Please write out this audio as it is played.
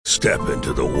Step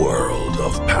into the world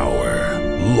of power,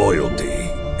 loyalty,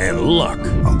 and luck.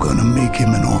 I'm gonna make him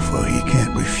an offer he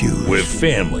can't refuse. With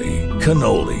family,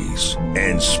 cannolis,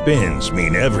 and spins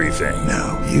mean everything.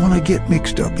 Now, you wanna get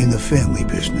mixed up in the family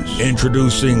business.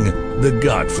 Introducing The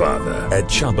Godfather at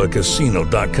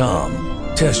ChumbaCasino.com.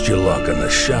 Test your luck in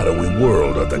the shadowy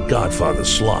world of The Godfather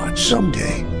slot.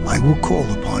 Someday, I will call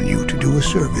upon you to do a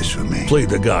service for me. Play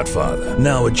The Godfather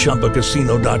now at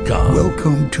ChumbaCasino.com.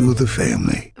 Welcome to the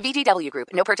family. VGW Group.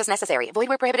 No purchase necessary. Void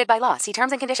where prohibited by law. See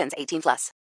terms and conditions.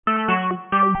 18+.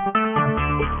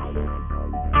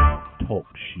 Talk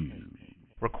shoes.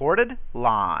 Recorded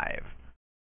live.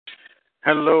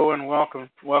 Hello and welcome.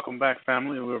 Welcome back,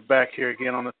 family. We're back here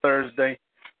again on a Thursday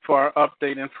for our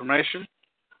update information.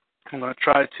 I'm going to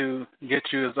try to get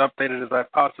you as updated as I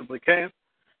possibly can.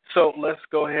 So let's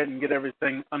go ahead and get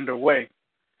everything underway.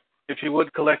 If you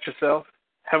would collect yourself,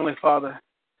 Heavenly Father,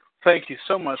 thank you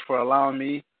so much for allowing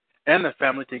me and the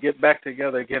family to get back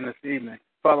together again this evening.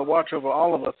 Father, watch over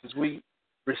all of us as we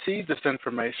receive this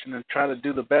information and try to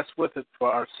do the best with it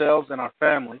for ourselves and our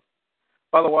family.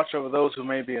 Father, watch over those who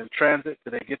may be in transit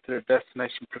that they get to their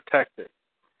destination protected.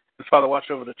 And Father, watch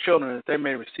over the children that they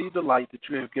may receive the light that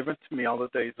you have given to me all the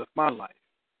days of my life.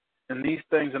 And these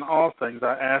things and all things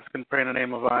I ask and pray in the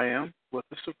name of I Am with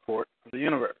the support of the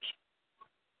universe.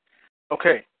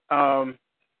 Okay,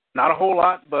 not a whole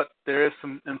lot, but there is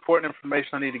some important information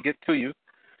I need to get to you.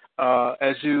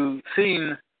 As you've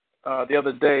seen the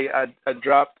other day, I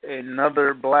dropped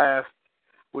another blast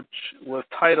which was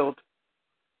titled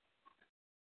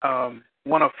 1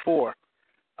 of 4.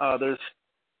 There's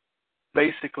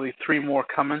basically 3 more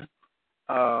coming,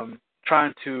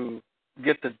 trying to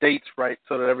get the dates right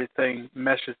so that everything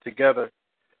meshes together,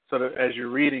 so that as you're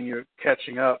reading, you're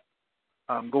catching up,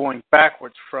 going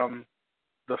backwards from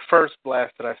the first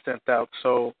blast that I sent out.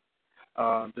 So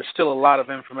there's still a lot of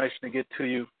information to get to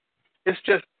you. It's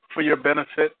just for your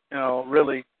benefit,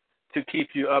 really to keep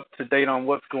you up to date on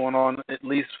what's going on, at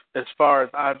least as far as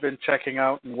I've been checking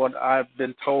out and what I've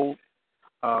been told.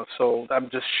 So I'm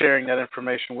just sharing that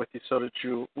information with you so that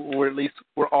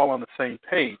we're all on the same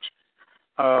page.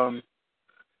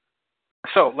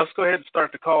 So let's go ahead and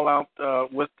start the call out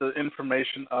with the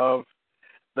information of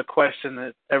the question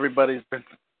that everybody's been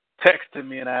texting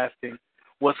me and asking,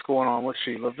 what's going on with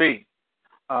Sheila V?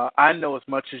 I know as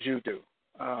much as you do.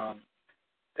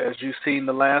 As you've seen,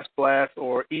 the last blast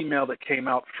or email that came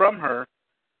out from her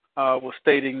was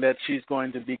stating that she's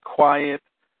going to be quiet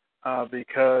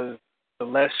because the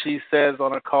less she says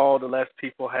on a call, the less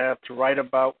people have to write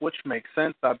about, which makes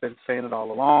sense. I've been saying it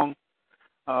all along.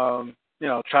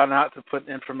 Try not to put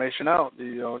information out.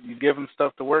 You give them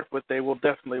stuff to work with, they will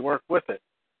definitely work with it.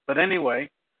 But anyway,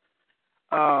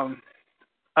 I'm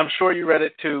sure you read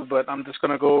it too, but I'm just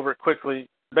going to go over it quickly.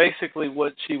 Basically,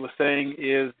 what she was saying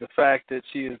is the fact that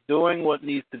she is doing what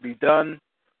needs to be done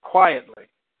quietly.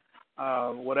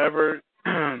 Whatever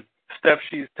steps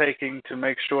she's taking to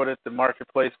make sure that the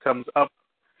marketplace comes up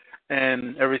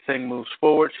and everything moves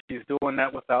forward, she's doing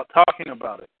that without talking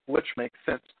about it, which makes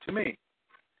sense to me.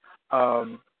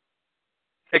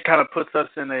 It kind of puts us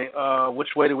in a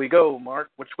which way do we go, Mark?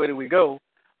 Which way do we go?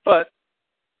 But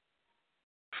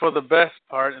for the best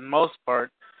part and most part,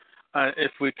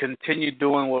 if we continue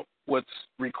doing what's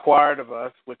required of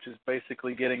us, which is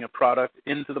basically getting a product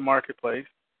into the marketplace,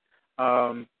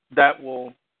 that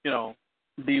will,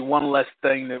 be one less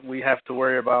thing that we have to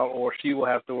worry about, or she will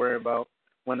have to worry about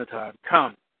when the time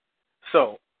comes.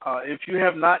 So if you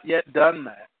have not yet done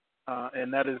that,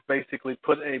 and that is basically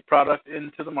put a product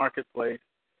into the marketplace,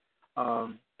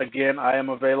 again, I am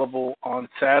available on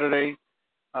Saturday.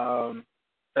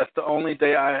 That's the only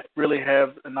day I really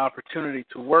have an opportunity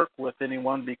to work with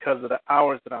anyone because of the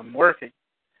hours that I'm working.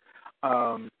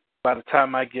 By the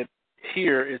time I get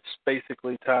here, it's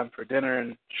basically time for dinner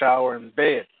and shower and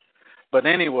bed. But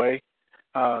anyway,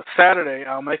 Saturday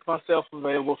I'll make myself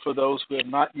available for those who have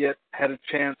not yet had a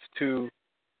chance to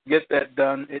get that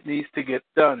done. It needs to get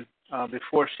done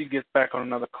before she gets back on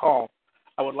another call.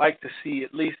 I would like to see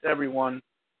at least everyone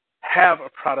have a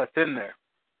product in there.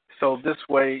 So this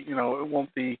way, it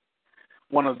won't be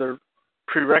one of the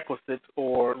prerequisites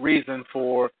or reason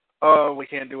for, we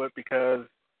can't do it because,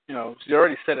 she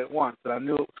already said it once, and I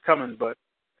knew it was coming. But,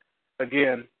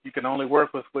 again, you can only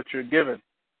work with what you're given.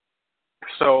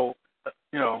 So,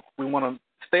 we want to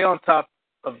stay on top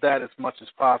of that as much as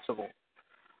possible.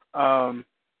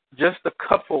 Just a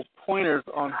couple pointers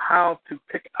on how to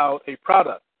pick out a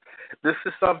product. This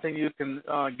is something you can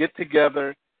get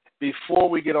together before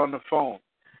we get on the phone.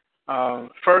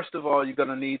 First of all, you're going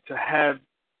to need to have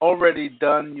already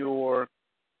done your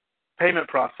payment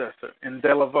processor in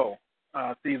Delavo.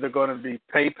 It's either going to be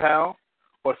PayPal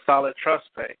or Solid Trust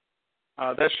Pay.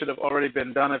 That should have already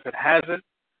been done. If it hasn't,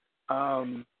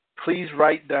 please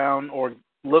write down or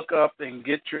look up and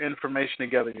get your information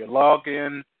together, your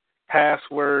login,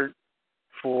 password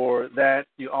for that.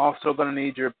 You're also going to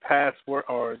need your password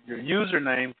or your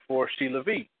username for Sheila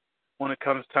V when it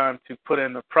comes time to put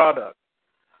in the product.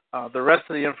 The rest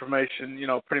of the information,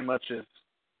 pretty much is,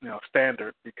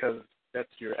 standard because that's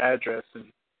your address and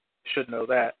you should know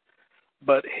that.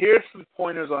 But here's some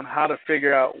pointers on how to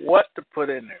figure out what to put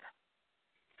in there.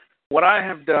 What I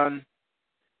have done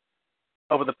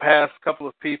over the past couple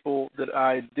of people that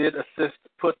I did assist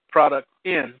put product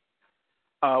in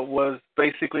was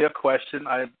basically a question.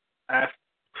 I asked,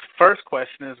 first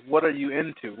question is, what are you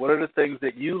into? What are the things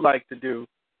that you like to do?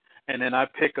 And then I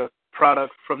pick a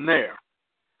product from there.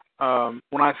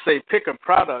 When I say pick a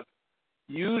product,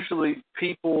 usually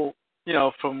people,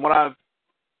 from what I've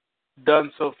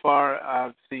done so far,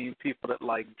 I've seen people that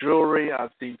like jewelry.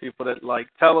 I've seen people that like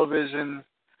television,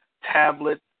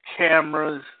 tablet,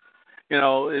 cameras.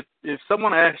 If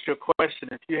someone asked you a question,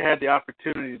 if you had the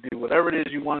opportunity to do whatever it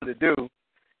is you wanted to do,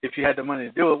 if you had the money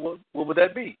to do it, what would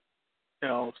that be?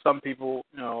 Some people,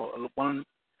 one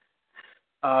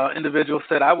individual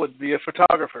said, I would be a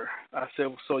photographer. I said,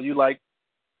 so you like,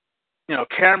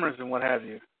 cameras and what have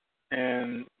you?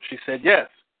 And she said, yes.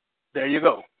 There you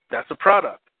go. That's a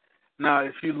product. Now,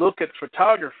 if you look at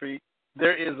photography,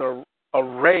 there is an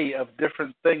array of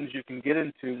different things you can get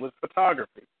into with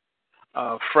photography.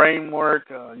 Framework,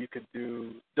 you could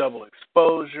do double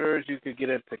exposures, you could get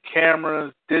into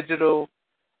cameras, digital.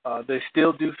 They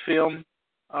still do film,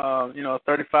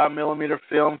 35 millimeter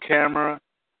film camera,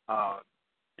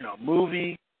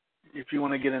 movie, if you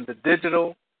want to get into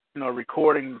digital,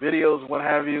 recording videos, what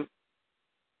have you.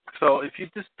 So if you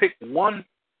just pick one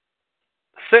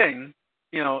thing,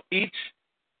 each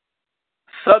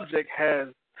subject has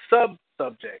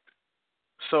sub-subjects.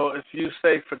 So if you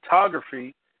say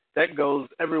photography, that goes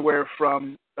everywhere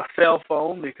from a cell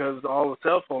phone, because all the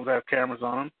cell phones have cameras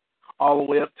on them, all the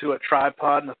way up to a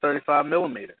tripod and a 35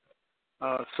 millimeter.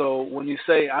 So when you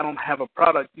say I don't have a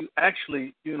product, you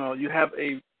actually, you have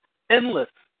a endless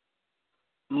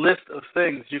list of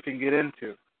things you can get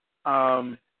into.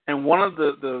 And one of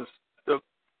the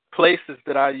places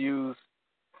that I use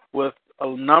with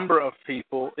a number of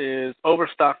people is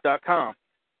Overstock.com.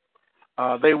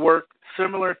 They work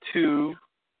similar to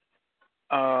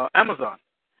Amazon.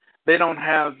 They don't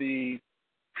have the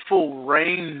full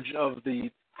range of the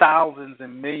thousands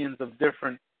and millions of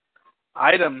different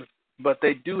items, but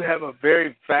they do have a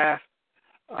very vast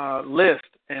list,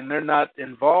 and they're not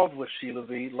involved with Sheila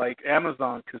V like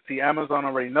Amazon, because Amazon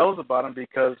already knows about them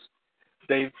because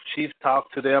she's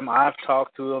talked to them, I've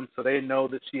talked to them, so they know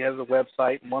that she has a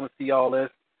website and want to see all this.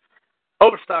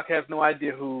 Overstock has no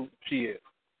idea who she is.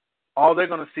 All they're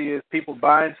going to see is people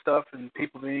buying stuff and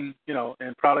people being,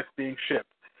 and products being shipped.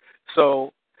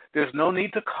 So there's no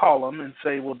need to call them and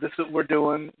say, well, this is what we're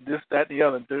doing, this, that, and the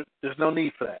other. There's no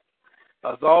need for that.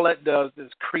 All that does is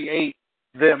create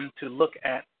them to look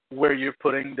at where you're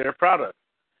putting their product.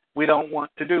 We don't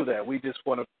want to do that. We just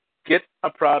want to get a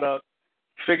product,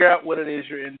 figure out what it is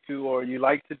you're into or you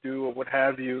like to do or what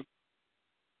have you,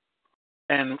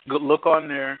 and look on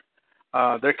there.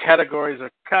 Their categories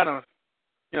are kind of,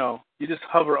 you just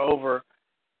hover over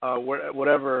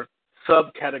whatever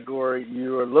subcategory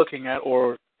you are looking at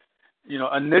or,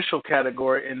 initial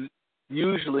category, and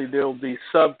usually there will be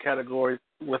subcategories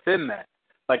within that.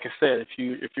 Like I said,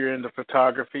 if you're into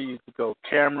photography, you could go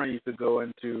camera, you could go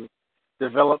into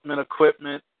development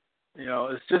equipment.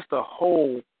 It's just a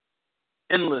whole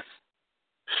endless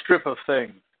strip of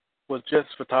things with just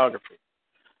photography.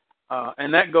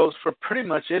 And that goes for pretty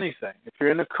much anything. If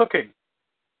you're into cooking,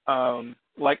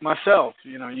 like myself,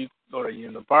 are you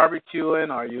into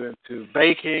barbecuing? Are you into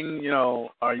baking?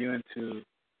 Are you into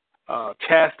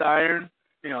cast iron?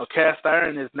 Cast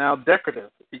iron is now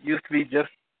decorative. It used to be just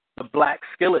the black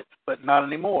skillet, but not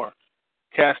anymore.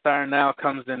 Cast iron now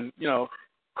comes in,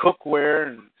 cookware,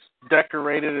 and it's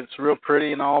decorated. It's real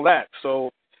pretty and all that.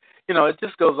 So, it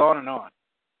just goes on and on.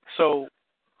 So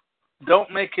don't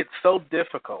make it so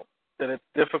difficult that it's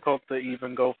difficult to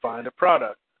even go find a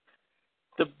product.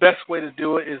 The best way to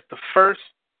do it is to first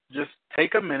just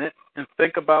take a minute and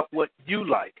think about what you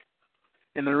like.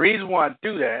 And the reason why I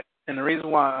do that, and the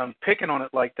reason why I'm picking on it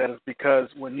like that, is because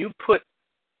when you put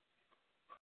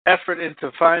effort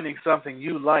into finding something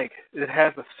you like, it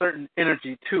has a certain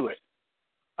energy to it.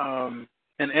 And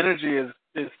energy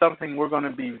is something we're going to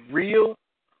be real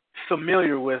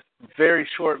familiar with very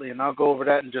shortly, and I'll go over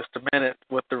that in just a minute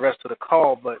with the rest of the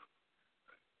call. But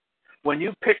when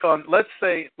you pick on, let's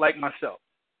say, like myself,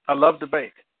 I love to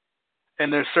bake,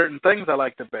 and there's certain things I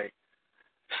like to bake.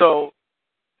 So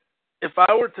if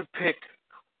I were to pick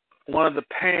one of the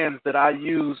pans that I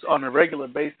use on a regular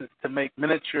basis to make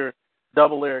miniature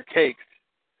double layer cakes,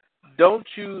 don't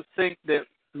you think that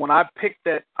when I pick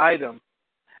that item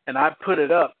and I put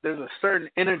it up, there's a certain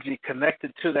energy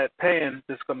connected to that pan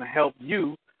that's going to help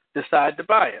you decide to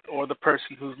buy it, or the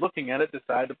person who's looking at it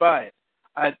decide to buy it.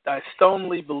 I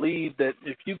stonily believe that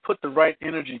if you put the right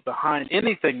energy behind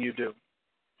anything you do,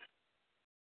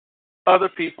 other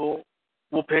people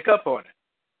will pick up on it.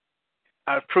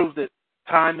 I've proved it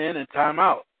time in and time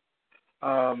out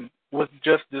with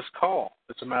just this call,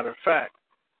 as a matter of fact.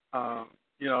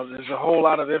 There's a whole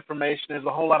lot of information. There's a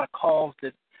whole lot of calls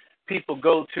that people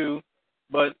go to,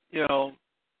 but,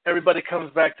 everybody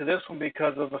comes back to this one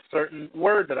because of a certain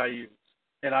word that I use,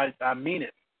 and I mean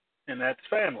it, and that's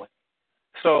family.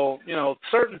 So,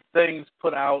 certain things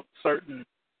put out certain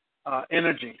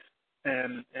energies,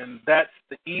 and that's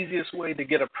the easiest way to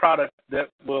get a product that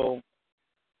will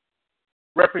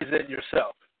represent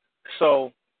yourself.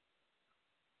 So,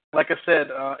 like I said,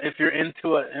 if you're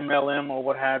into an MLM or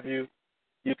what have you,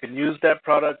 you can use that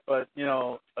product, but,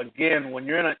 again, when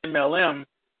you're in an MLM,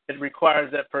 it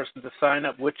requires that person to sign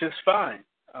up, which is fine.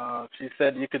 She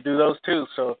said you could do those too.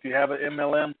 So if you have an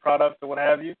MLM product or what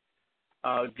have you,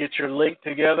 get your link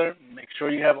together, make sure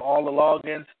you have all the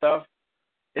login stuff.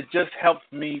 It just helps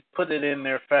me put it in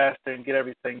there faster and get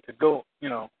everything to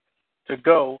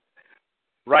go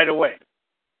right away.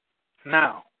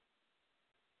 Now,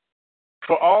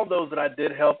 for all those that I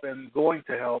did help and going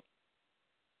to help,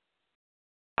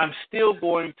 I'm still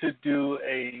going to do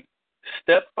a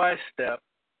step-by-step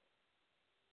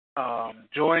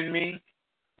join me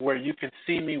where you can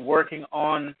see me working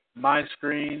on my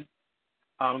screen.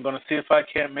 I'm going to see if I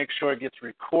can't make sure it gets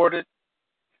recorded.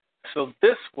 So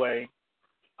this way,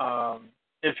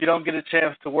 if you don't get a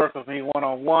chance to work with me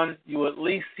one-on-one, you will at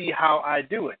least see how I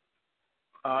do it.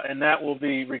 And that will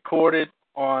be recorded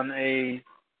on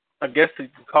I guess you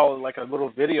could call it like a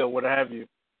little video, what have you.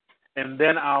 And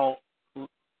then I'll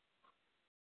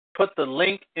put the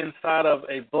link inside of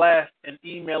a blast and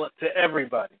email it to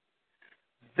everybody.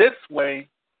 This way,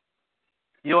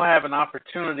 you'll have an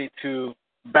opportunity to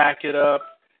back it up.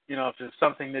 If there's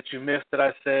something that you missed that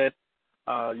I said,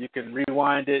 you can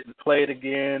rewind it and play it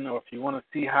again. Or if you want to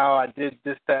see how I did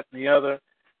this, that, and the other,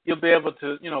 you'll be able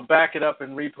to, back it up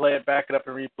and replay it, back it up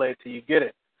and replay it till you get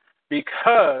it.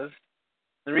 Because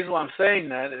the reason why I'm saying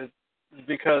that is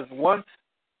because once,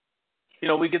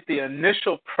 we get the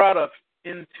initial product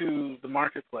into the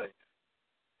marketplace,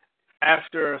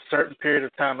 after a certain period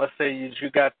of time, let's say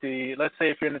let's say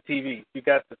if you're in the TV, you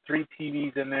got the 3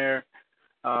 TVs in there,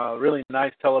 really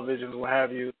nice televisions, what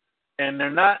have you, and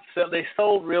they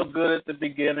sold real good at the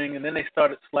beginning, and then they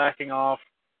started slacking off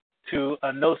to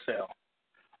a no sale,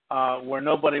 where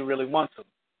nobody really wants them.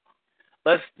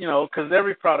 Because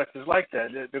every product is like that.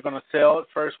 They're going to sell at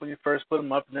first when you first put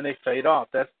them up, and then they fade off.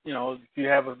 That's, if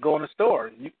you go in a store,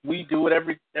 we do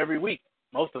it every week,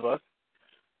 most of us.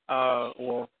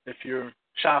 Or if you're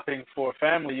shopping for a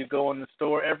family, you go in the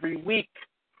store every week,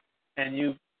 and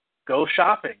you go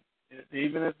shopping,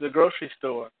 even at the grocery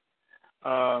store.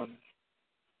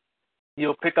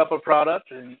 You'll pick up a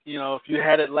product, and, if you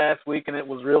had it last week and it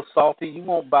was real salty, you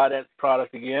won't buy that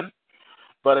product again.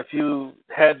 But if you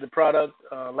had the product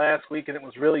last week and it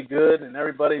was really good and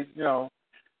everybody,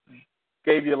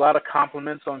 gave you a lot of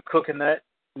compliments on cooking that,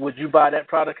 would you buy that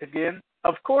product again?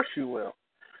 Of course you will.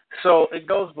 So it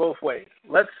goes both ways.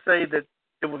 Let's say that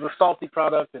it was a salty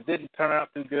product that didn't turn out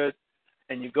too good,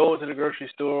 and you go to the grocery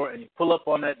store and you pull up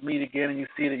on that meat again and you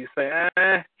see it and you say,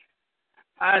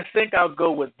 I think I'll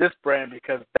go with this brand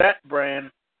because that brand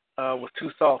was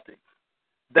too salty.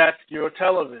 That's your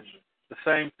television. The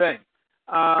same thing.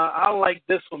 I like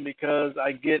this one because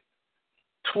I get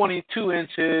 22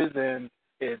 inches and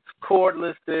it's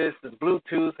cordless this and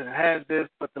Bluetooth and it has this,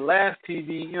 but the last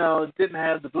TV, it didn't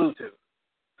have the Bluetooth.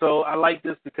 So I like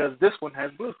this because this one has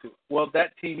Bluetooth. Well,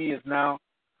 that TV is now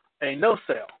a no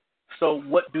sale. So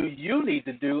what do you need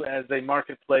to do as a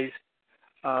marketplace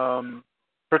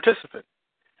participant?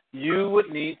 You would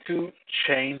need to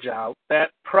change out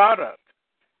that product.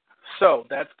 So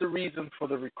that's the reason for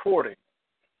the recording.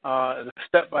 The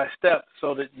step-by-step,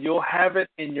 so that you'll have it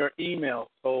in your email.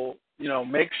 So,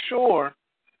 make sure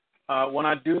when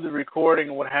I do the recording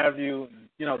and what have you,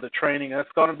 the training, that's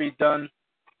going to be done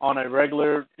on a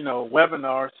regular,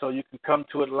 webinar, so you can come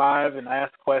to it live and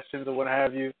ask questions or what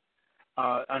have you.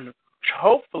 And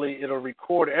hopefully it'll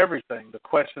record everything, the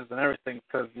questions and everything,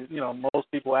 because, most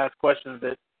people ask questions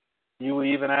that you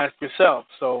even ask yourself.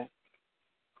 So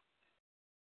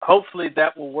hopefully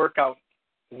that will work out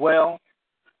well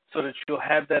so that you'll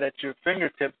have that at your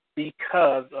fingertips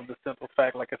because of the simple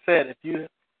fact, like I said, if you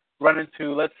run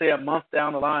into, let's say, a month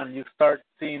down the line and you start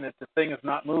seeing that the thing is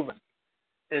not moving,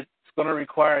 it's going to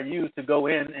require you to go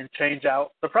in and change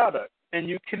out the product. And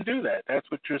you can do that. That's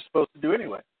what you're supposed to do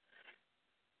anyway.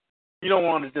 You don't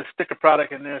want to just stick a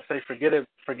product in there and say,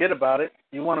 forget about it.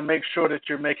 You want to make sure that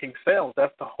you're making sales.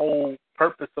 That's the whole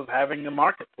purpose of having a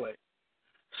marketplace.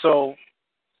 So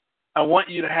I want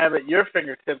you to have at your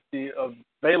fingertips the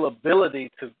availability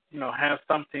to, have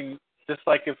something just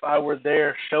like if I were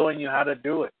there showing you how to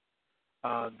do it.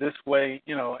 This way,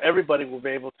 everybody will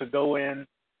be able to go in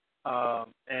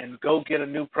and go get a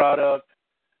new product,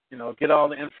 get all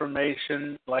the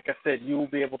information. Like I said, you will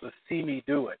be able to see me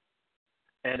do it.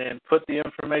 And then put the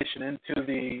information into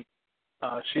the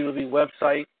Sheila V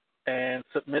website and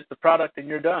submit the product, and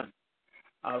you're done.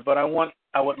 But I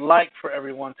would like for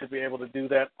everyone to be able to do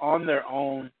that on their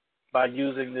own by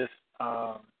using this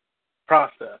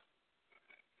process.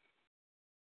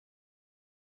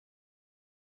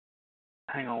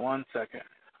 Hang on one second.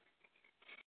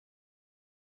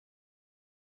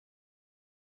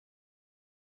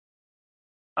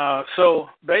 So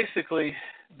basically,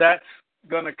 that's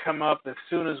going to come up as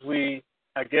soon as we,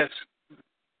 I guess,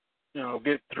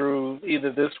 get through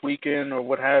either this weekend or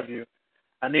what have you.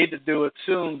 I need to do it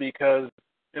soon because,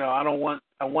 I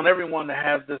want everyone to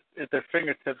have this at their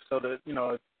fingertips so that,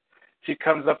 if she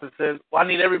comes up and says, well, I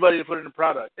need everybody to put in the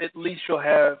product, at least you'll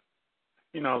have,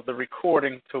 the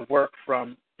recording to work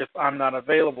from if I'm not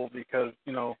available because,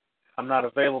 I'm not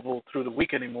available through the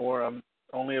week anymore. I'm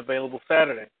only available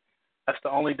Saturday. That's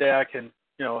the only day I can,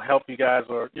 help you guys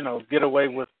or, get away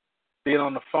with being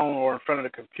on the phone or in front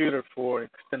of the computer for an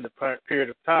extended period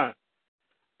of time.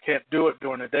 Can't do it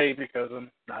during the day because I'm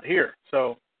not here.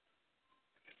 So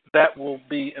that will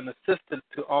be an assistance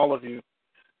to all of you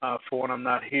for when I'm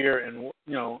not here and,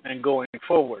 and going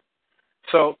forward.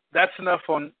 So that's enough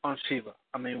on Shiva.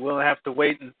 I mean, we'll have to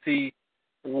wait and see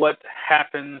what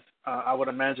happens, I would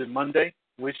imagine Monday.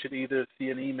 We should either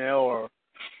see an email or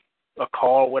a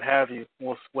call, what have you.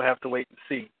 We'll have to wait and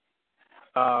see.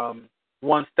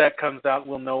 Once that comes out,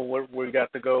 we'll know where we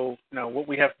got to go, what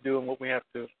we have to do and what we have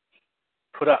to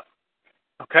put up.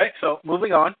 Okay, so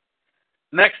moving on.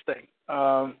 Next thing.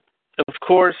 Of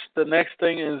course, the next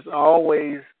thing is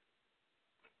always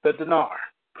the dinar.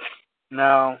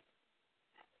 Now,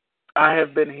 I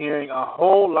have been hearing a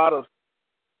whole lot of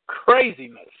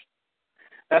craziness.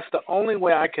 That's the only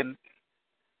way I can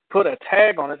put a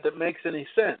tag on it that makes any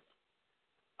sense.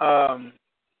 I've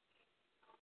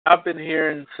been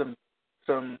hearing some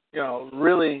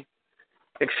really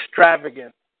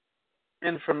extravagant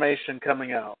information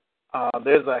coming out.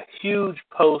 There's a huge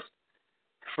post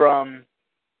from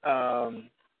a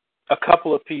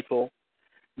couple of people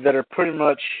that are pretty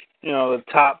much, the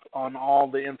top on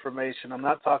all the information. I'm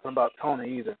not talking about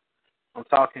Tony either. I'm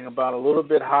talking about a little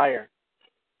bit higher.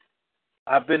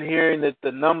 I've been hearing that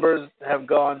the numbers have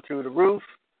gone through the roof.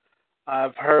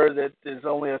 I've heard that there's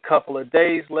only a couple of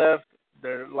days left.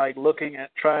 They're like looking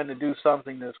at trying to do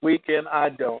something this weekend. I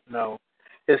don't know.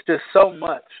 It's just so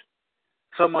much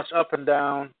up and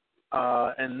down,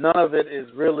 and none of it is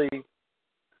really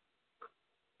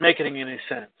making any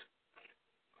sense.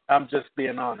 I'm just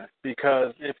being honest,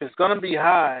 because if it's going to be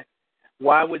high,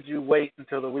 why would you wait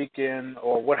until the weekend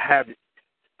or what have you?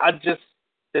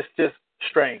 It's just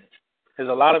strange. There's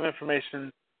a lot of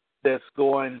information that's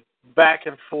going back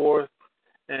and forth,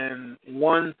 and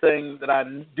one thing that I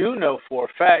do know for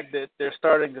a fact that they're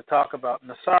starting to talk about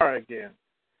Nasara again.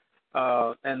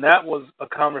 And that was a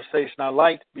conversation I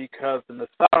liked because the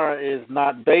Nasara is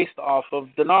not based off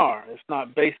of dinar. It's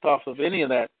not based off of any of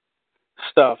that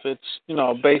stuff. It's,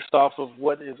 based off of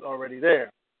what is already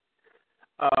there.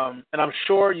 And I'm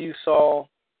sure you saw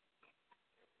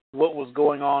what was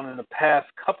going on in the past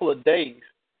couple of days.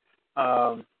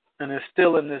 And it's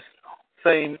still in this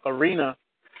same arena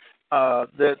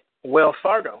that Wells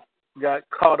Fargo got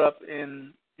caught up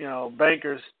in,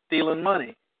 bankers stealing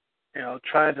money,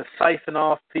 trying to siphon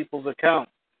off people's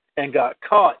accounts and got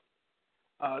caught.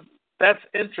 That's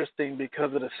interesting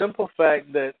because of the simple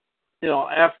fact that,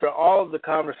 after all of the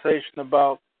conversation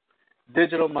about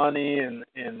digital money and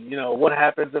what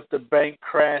happens if the bank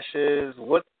crashes,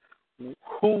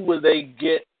 who would they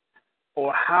get,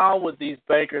 or how would these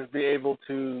bankers be able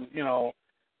to,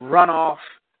 run off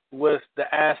with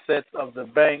the assets of the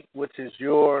bank, which is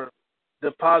your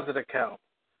deposit account,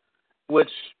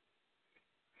 which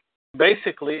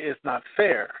basically is not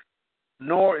fair,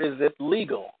 nor is it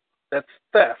legal. That's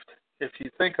theft, if you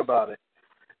think about it.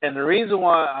 And the reason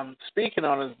why I'm speaking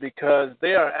on it is because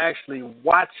they are actually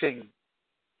watching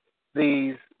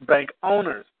these bank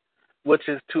owners, which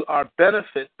is to our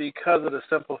benefit because of the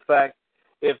simple fact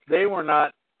if they were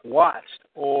not watched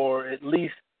or at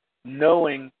least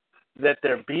knowing that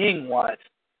they're being watched,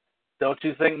 don't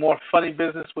you think more funny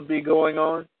business would be going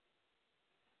on?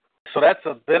 So that's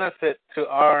a benefit to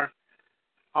on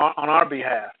our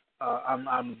behalf.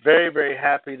 I'm very, very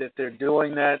happy that they're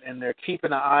doing that and they're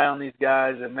keeping an eye on these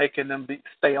guys and making them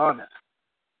stay honest.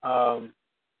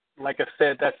 Like I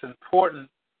said, that's important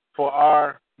for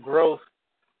our growth.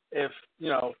 If,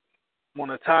 when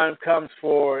the time comes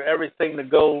for everything to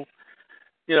go,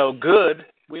 good,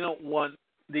 we don't want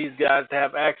these guys to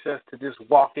have access to just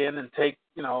walk in and take,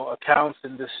 accounts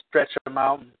and just stretch them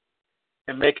out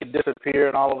and make it disappear,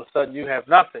 and all of a sudden you have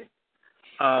nothing.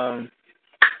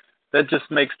 That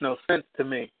just makes no sense to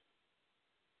me.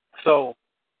 So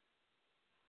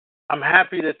I'm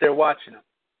happy that they're watching them.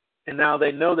 And now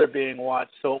they know they're being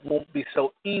watched, so it won't be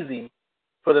so easy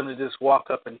for them to just walk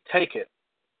up and take it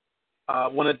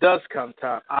when it does come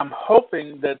time. I'm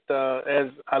hoping that,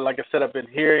 like I said, I've been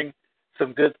hearing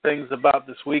some good things about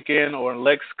this weekend or in the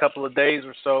next couple of days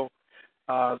or so,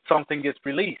 something gets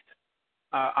released.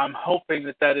 I'm hoping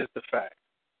that is the fact.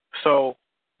 So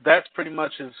that's pretty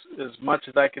much as much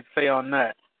as I can say on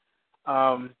that.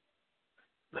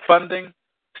 The funding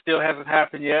still hasn't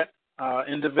happened yet.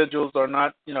 Individuals are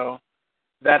not,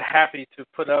 that happy to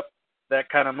put up that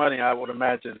kind of money, I would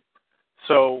imagine.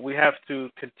 So we have to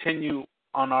continue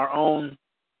on our own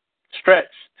stretch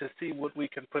to see what we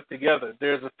can put together.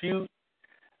 There's a few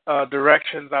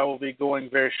directions I will be going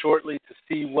very shortly to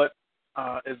see what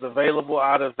is available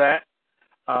out of that.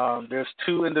 There's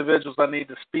 2 individuals I need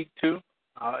to speak to.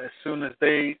 As soon as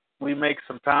we make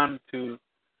some time to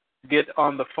get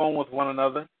on the phone with one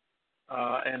another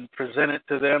and present it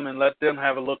to them and let them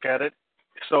have a look at it.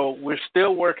 So we're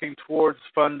still working towards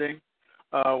funding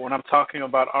when I'm talking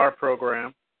about our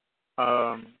program.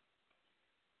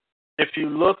 If you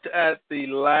looked at the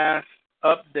last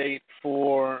update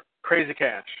for Crazy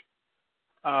Cash,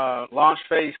 launch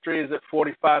phase 3 is at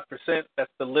 45%.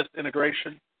 That's the list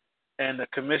integration. And the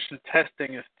commission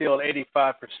testing is still at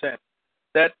 85%.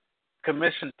 That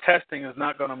commission testing is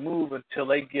not going to move until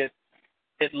they get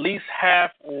at least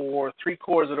half or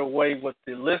 3/4 of the way with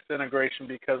the list integration,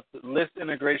 because the list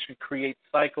integration creates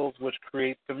cycles, which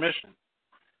creates commission.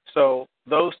 So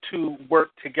those two work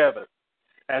together.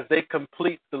 As they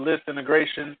complete the list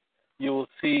integration, you will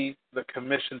see the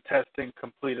commission testing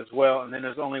complete as well. And then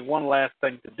there's only one last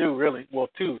thing to do, really. Well,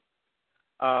 2.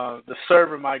 The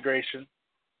server migration,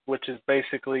 which is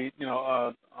basically,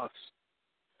 a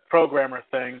programmer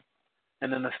thing,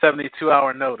 and then the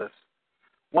 72-hour notice.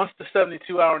 Once the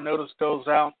 72-hour notice goes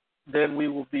out, then we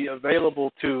will be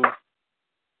available to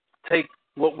take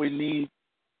what we need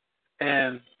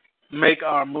and make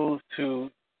our move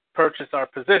to purchase our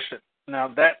position. Now,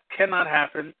 that cannot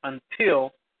happen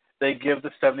until they give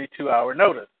the 72-hour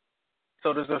notice.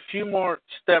 So there's a few more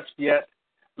steps yet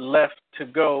left to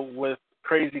go with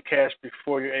Crazy Cash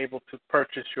before you're able to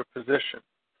purchase your position.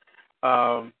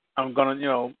 I'm going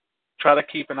to, try to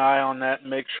keep an eye on that and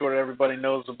make sure everybody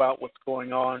knows about what's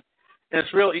going on. And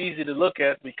it's real easy to look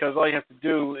at, because all you have to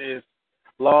do is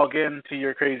log in to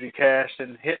your Crazy Cash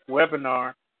and hit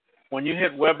webinar. When you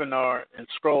hit webinar and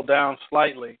scroll down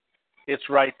slightly, it's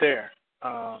right there,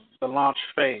 the launch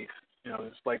phase.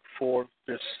 It's like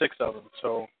there's 6 of them.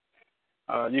 So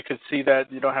you can see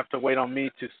that. You don't have to wait on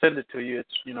me to send it to you. It's,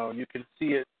 you can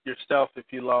see it yourself if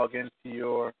you log into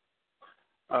your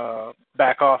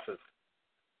back office.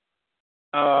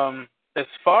 As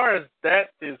far as that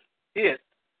is it,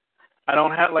 I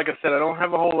don't have, like I said, I don't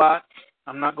have a whole lot.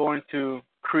 I'm not going to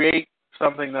create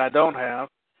something that I don't have.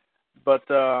 But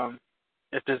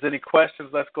if there's any questions,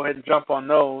 let's go ahead and jump on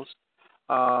those.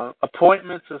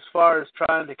 Appointments, as far as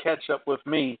trying to catch up with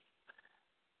me,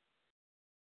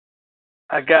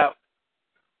 I got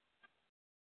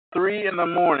 3 in the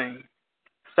morning,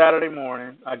 Saturday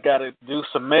morning. I got to do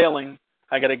some mailing.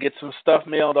 I got to get some stuff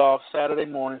mailed off Saturday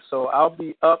morning, so I'll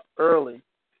be up early.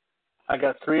 I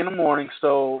got 3 in the morning,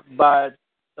 so by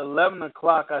 11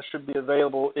 o'clock I should be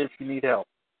available if you need help.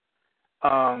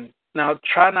 Now,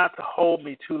 try not to hold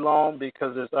me too long,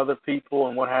 because there's other people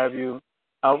and what have you.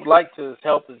 I would like to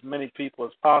help as many people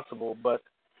as possible, but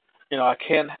I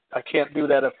can't do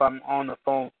that if I'm on the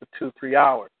phone for 2-3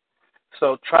 hours.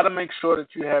 So try to make sure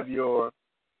that you have your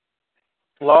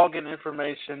login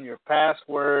information, your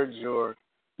passwords, your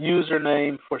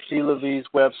username for Sheila V's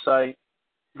website.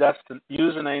 That's the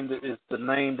username that is the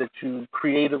name that you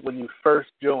created when you first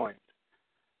joined.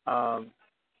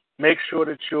 Make sure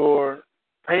that your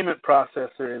payment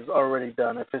processor is already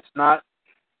done. If it's not,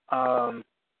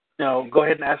 go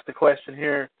ahead and ask the question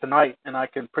here tonight, and I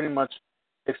can pretty much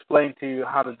explain to you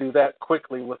how to do that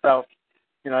quickly without,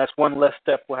 that's one less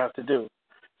step we'll have to do.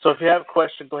 So if you have a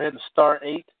question, go ahead and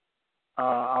 *8.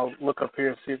 I'll look up here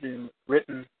and see if you've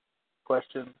written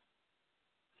questions.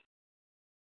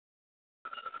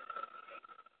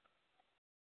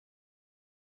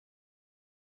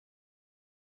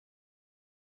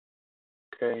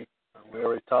 Okay, we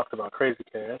already talked about Crazy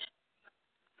Cash.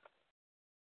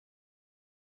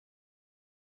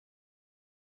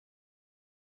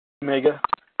 Mega.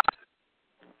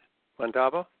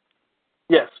 Muntavo?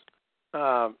 Yes.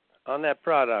 On that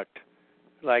product,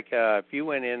 like if you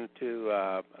went into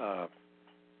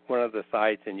one of the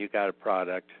sites and you got a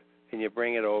product and you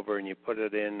bring it over and you put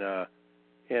it in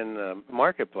the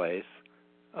marketplace,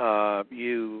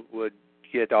 you would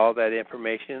get all that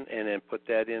information and then put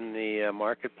that in the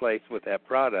marketplace with that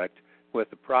product with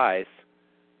the price.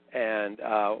 And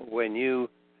when you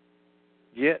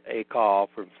get a call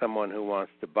from someone who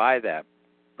wants to buy that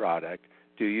product,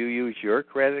 do you use your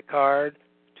credit card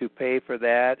to pay for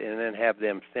that and then have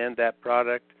them send that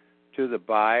product to the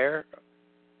buyer?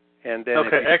 And then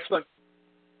excellent.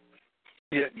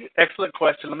 Yeah, excellent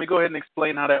question. Let me go ahead and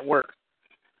explain how that works.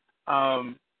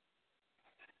 Right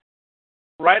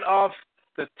off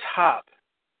the top,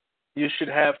 you should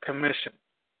have commission.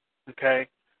 Okay.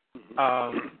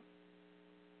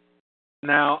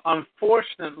 Now,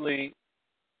 unfortunately,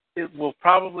 it will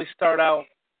probably start out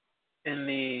in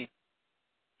the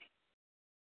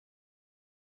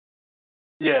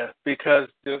because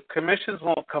the commissions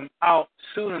won't come out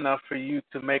soon enough for you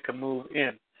to make a move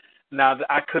in. Now,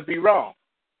 I could be wrong.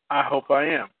 I hope I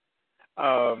am.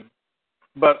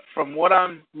 But from what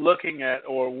I'm looking at,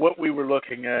 or what we were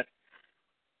looking at,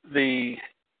 the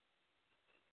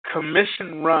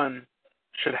commission run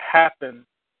should happen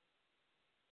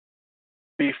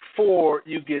before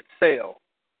you get sale.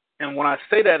 And when I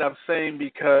say that, I'm saying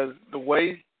because the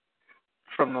way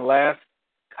from the last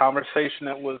conversation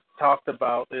that was talked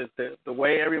about is that the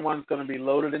way everyone's going to be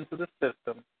loaded into the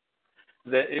system,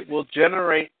 that it will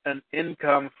generate an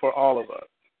income for all of us.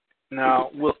 Now,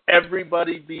 will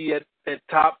everybody be at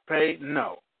top pay?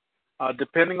 No.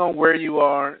 Depending on where you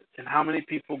are and how many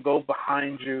people go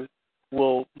behind you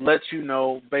will let you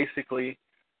know basically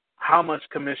how much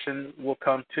commission will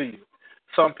come to you.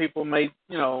 Some people may,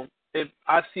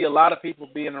 I see a lot of people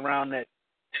being around that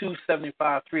 $275,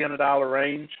 $300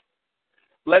 range.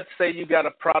 Let's say you got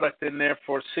a product in there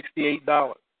for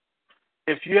 $68.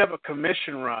 If you have a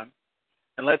commission run,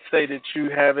 and let's say that you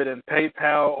have it in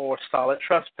PayPal or Solid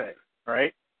Trust Pay,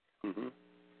 right? Mm-hmm.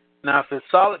 Now, if it's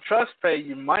Solid Trust Pay,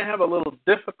 you might have a little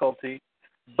difficulty,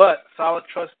 but Solid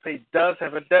Trust Pay does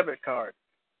have a debit card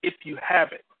if you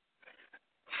have it.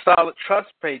 Solid Trust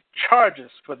Pay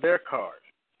charges for their card,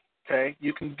 okay?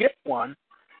 You can get one,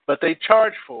 but they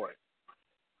charge for it.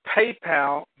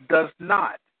 PayPal does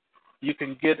not. You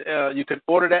can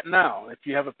order that now. If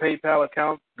you have a PayPal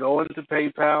account, go into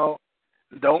PayPal.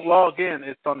 Don't log in.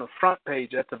 It's on the front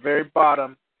page at the very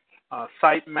bottom,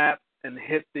 site map, and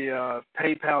hit the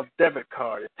PayPal debit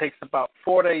card. It takes about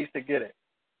 4 days to get it.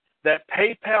 That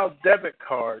PayPal debit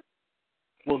card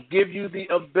will give you the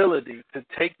ability to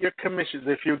take your commissions,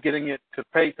 if you're getting it to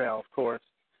PayPal, of course.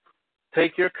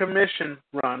 Take your commission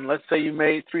run. Let's say you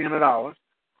made $300.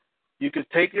 You could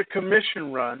take your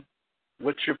commission run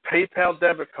with your PayPal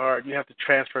debit card. You have to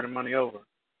transfer the money over.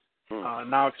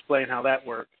 And I'll explain how that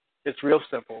works. It's real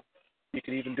simple. You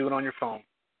can even do it on your phone.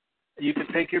 You can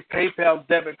take your PayPal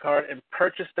debit card and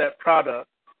purchase that product.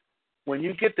 When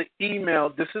you get the email,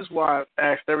 this is why I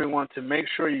asked everyone to make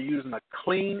sure you're using a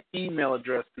clean email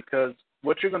address, because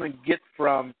what you're going to get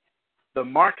from the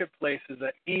marketplace is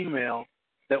an email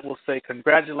that will say,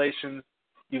 congratulations,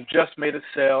 you've just made a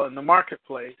sale in the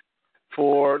marketplace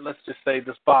for, let's just say,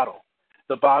 this bottle.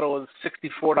 The bottle is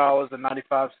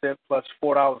 $64.95 plus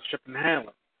 $4 shipping and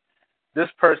handling. This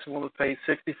person will pay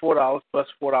 $64 plus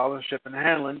 $4 in shipping and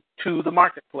handling to the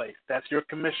marketplace. That's your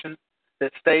commission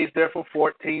that stays there for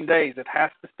 14 days. It has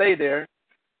to stay there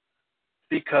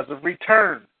because of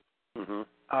return. Mm-hmm.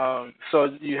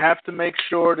 So you have to make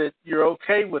sure that you're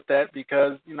okay with that,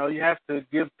 because, you have to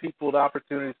give people the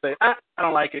opportunity to say, I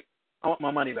don't like it. I want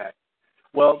my money back.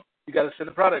 Well, you got to send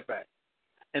the product back.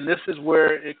 And this is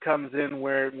where it comes in,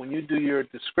 where when you do your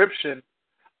description,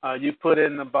 you put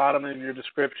in the bottom of your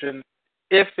description,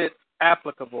 if it's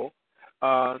applicable,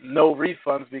 no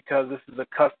refunds because this is a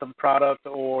custom product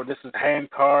or this is hand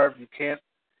carved. You can't,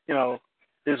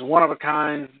 there's one of a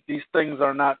kind. These things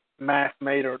are not mass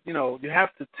made, or, you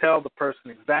have to tell the person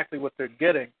exactly what they're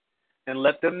getting and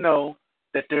let them know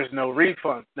that there's no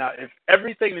refunds. Now, if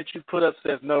everything that you put up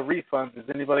says no refunds, is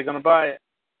anybody going to buy it?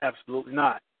 Absolutely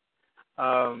not.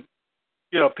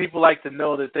 People like to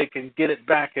know that they can get it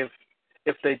back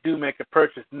if they do make a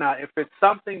purchase. Now, if it's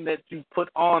something that you put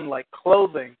on like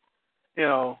clothing,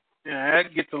 that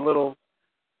gets a little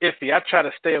iffy. I try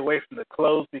to stay away from the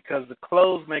clothes because the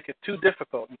clothes make it too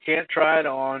difficult. You can't try it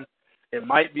on. It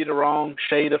might be the wrong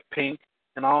shade of pink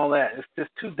and all that. It's just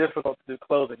too difficult to do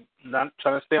clothing. I'm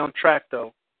trying to stay on track,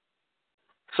 though.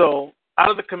 So out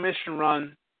of the commission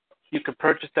run, you can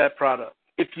purchase that product.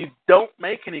 If you don't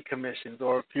make any commissions,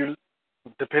 or if you're,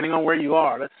 depending on where you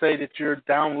are, let's say that you're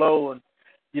down low and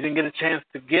you didn't get a chance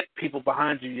to get people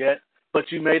behind you yet,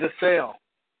 but you made a sale,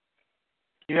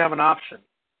 you have an option.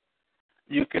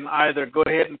 You can either go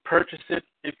ahead and purchase it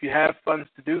if you have funds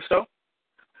to do so,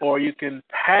 or you can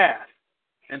pass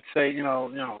and say,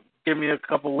 give me a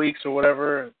couple weeks or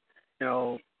whatever.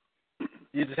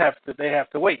 You just have to. They have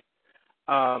to wait.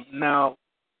 Now,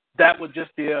 that would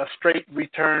just be a straight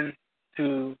return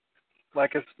to,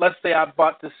 let's say I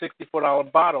bought this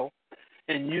 $64 bottle,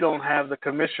 and you don't have the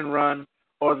commission run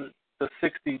or the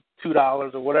 $62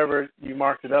 or whatever you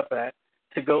marked it up at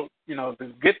to go,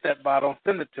 to get that bottle and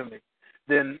send it to me.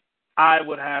 Then I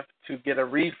would have to get a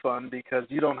refund because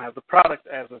you don't have the product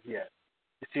as of yet.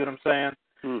 You see what I'm saying?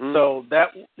 Mm-hmm. So that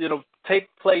it'll take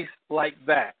place like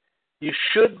that. You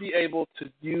should be able to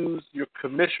use your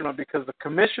commission run because the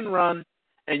commission run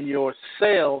and your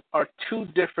sales are two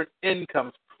different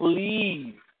incomes.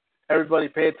 Please, everybody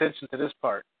pay attention to this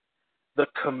part. The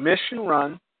commission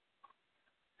run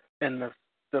and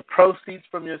the proceeds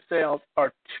from your sales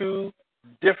are two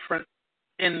different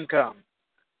incomes.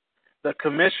 The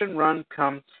commission run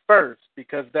comes first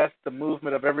because that's the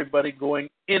movement of everybody going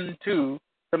into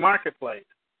the marketplace.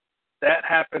 That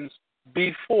happens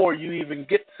before you even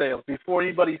get sales. Before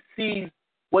anybody sees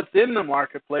what's in the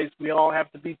marketplace, we all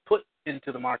have to be put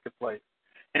into the marketplace.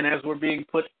 And as we're being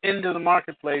put into the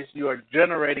marketplace, you are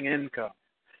generating income.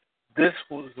 This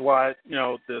was why,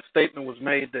 the statement was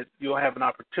made that you'll have an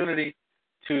opportunity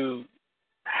to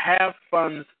have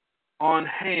funds on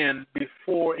hand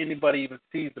before anybody even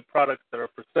sees the products that are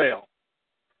for sale.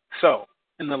 So,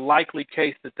 in the likely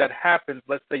case that happens,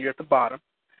 let's say you're at the bottom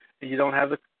and you don't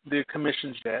have the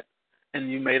commissions yet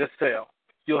and you made a sale,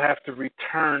 you'll have to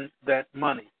return that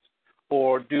money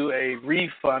or do a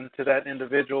refund to that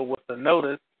individual with a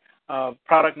notice,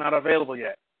 product not available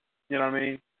yet. You know what I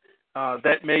mean?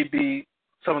 That may be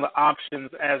some of the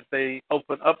options as they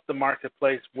open up the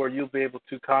marketplace where you'll be able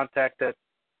to contact that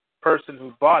person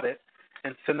who bought it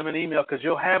and send them an email because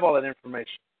you'll have all that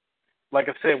information. Like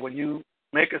I said, when you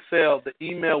make a sale, the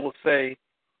email will say,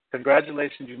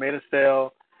 congratulations, you made a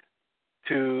sale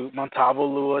to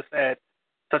Muntavo Lewis at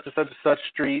such and such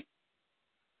street,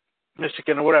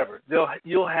 Michigan, or whatever.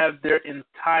 You'll have their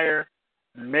entire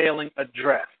mailing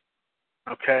address,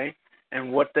 okay,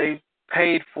 and what they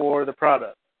paid for the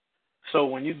product. So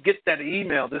when you get that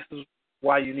email, this is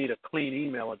why you need a clean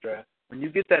email address. When you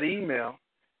get that email,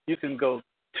 you can go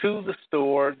to the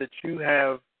store that you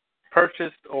have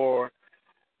purchased or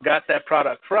got that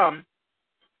product from,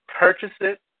 purchase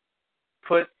it,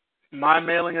 put my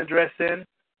mailing address in,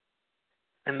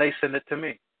 and they send it to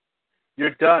me.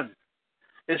 You're done.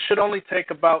 It should only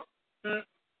take about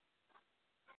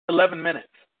 11 minutes,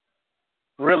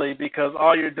 really, because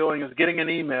all you're doing is getting an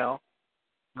email,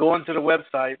 going to the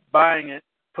website, buying it,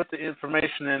 put the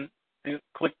information in, and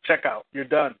click checkout. You're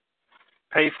done.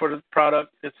 Pay for the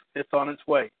product. It's on its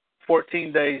way.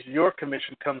 14 days, your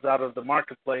commission comes out of the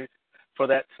marketplace for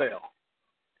that sale.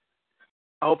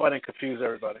 I hope I didn't confuse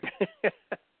everybody.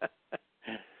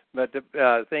 But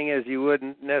the thing is, you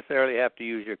wouldn't necessarily have to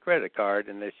use your credit card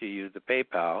unless you use the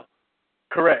PayPal.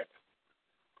 Correct.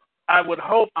 I'm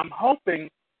hoping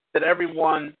that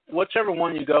everyone, whichever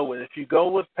one you go with, if you go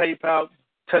with PayPal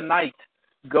tonight,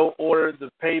 go order the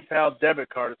PayPal debit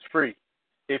card. It's free.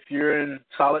 If you're in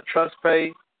Solid Trust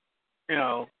Pay,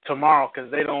 tomorrow,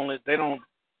 because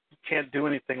you can't do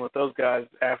anything with those guys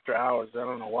after hours. I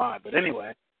don't know why, but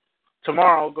anyway,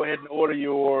 tomorrow go ahead and order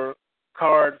your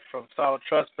card from Solid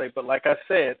Trust Pay. But like I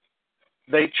said,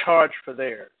 they charge for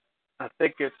theirs. I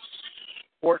think it's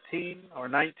 $14 or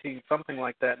 $19, something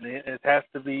like that, and it has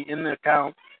to be in the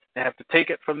account. They have to take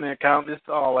it from the account. It's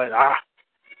all like I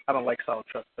don't like Solid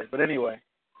Trust Pay, but anyway,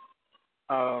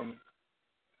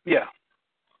 yeah.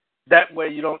 That way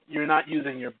you're not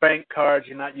using your bank cards,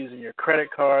 you're not using your credit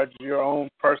cards, your own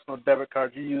personal debit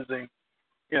cards. You're using,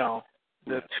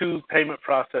 the two payment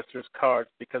processors' cards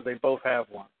because they both have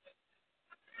one.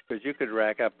 Because you could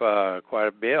rack up quite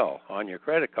a bill on your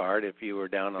credit card if you were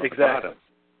down on the bottom.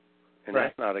 And right.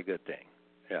 That's not a good thing.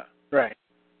 Yeah. Right.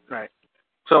 Right.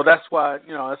 So that's why,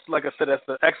 it's like I said, that's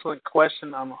an excellent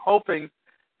question. I'm hoping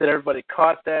that everybody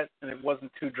caught that and it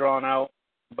wasn't too drawn out,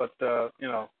 but,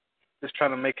 just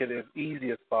trying to make it as easy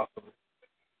as possible.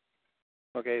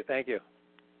 Okay, thank you.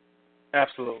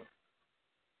 Absolutely.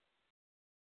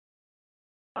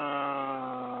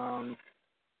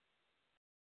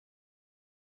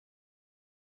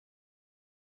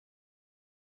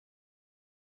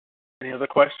 Any other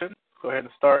questions? Go ahead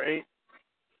and start 8.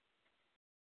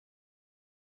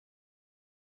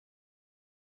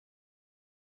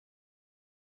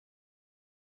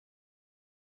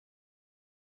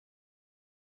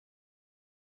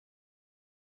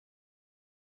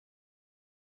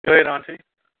 Go ahead, Auntie.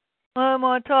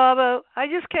 Muntavo, I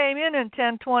just came in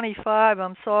 10:25.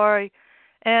 I'm sorry,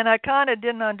 and I kind of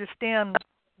didn't understand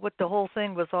what the whole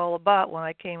thing was all about when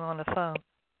I came on the phone.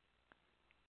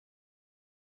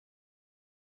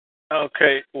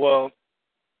 Okay, well,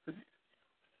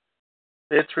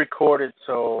 it's recorded,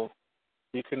 so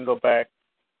you can go back.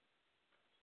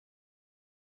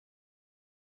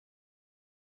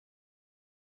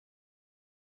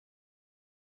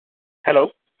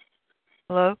 Hello?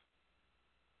 Hello?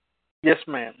 Yes,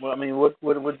 ma'am. Well, I mean, what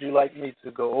would you like me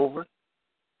to go over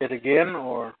it again,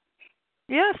 or?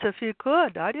 Yes, if you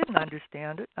could. I didn't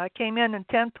understand it. I came in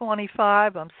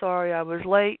 10:25. I'm sorry I was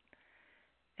late,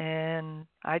 and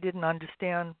I didn't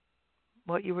understand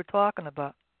what you were talking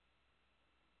about.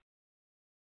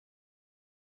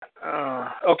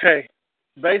 Okay.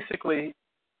 Basically,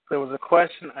 there was a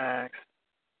question asked,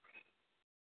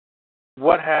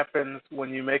 what happens when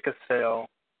you make a sale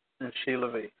in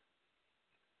Sheila V?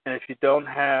 And if you don't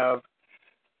have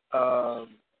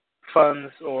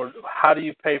funds, or how do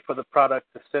you pay for the product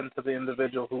to send to the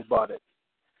individual who bought it?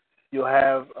 You'll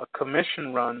have a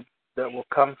commission run that will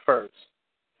come first.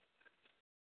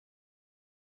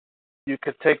 You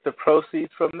could take the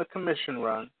proceeds from the commission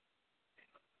run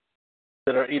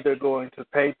that are either going to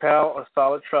PayPal or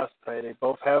Solid Trust Pay. They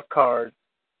both have cards,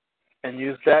 and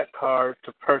use that card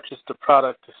to purchase the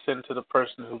product to send to the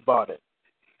person who bought it,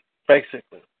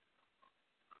 basically.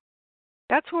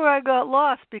 That's where I got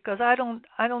lost because I don't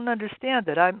understand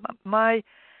it. My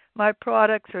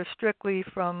products are strictly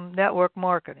from network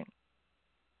marketing.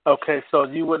 Okay, so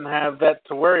you wouldn't have that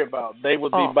to worry about. They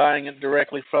would be buying it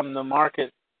directly from the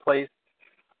marketplace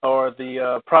or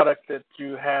the product that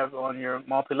you have on your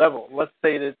multi-level. Let's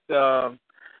say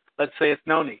it's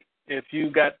Noni. If you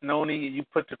got Noni, you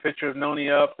put the picture of Noni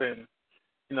up and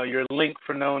your link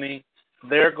for Noni,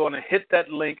 they're going to hit that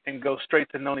link and go straight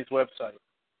to Noni's website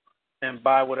and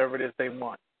buy whatever it is they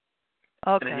want.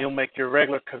 Okay. And then you'll make your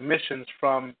regular commissions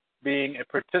from being a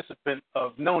participant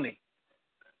of Noni.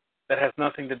 That has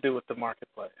nothing to do with the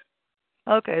marketplace.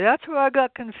 Okay, that's where I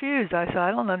got confused. I said,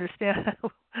 I don't understand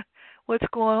what's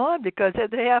going on because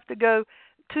they have to go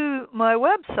to my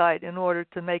website in order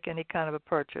to make any kind of a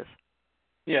purchase.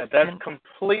 Yeah, that's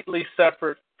completely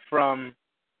separate from,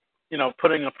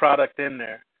 putting a product in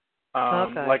there.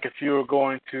 Okay. Like if you were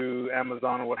going to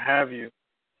Amazon or what have you,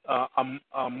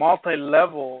 a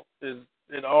multi-level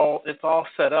it's all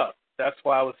set up. That's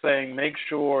why I was saying make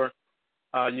sure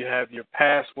you have your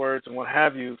passwords and what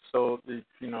have you, so that,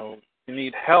 you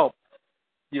need help,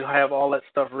 you have all that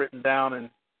stuff written down and,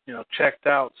 checked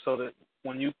out so that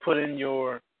when you put in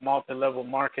your multi-level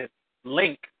market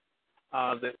link,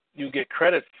 that you get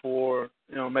credit for,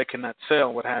 making that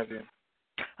sale, what have you.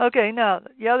 Okay, now,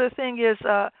 the other thing is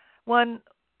when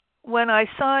I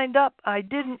signed up, I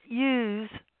didn't use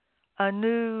a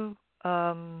new,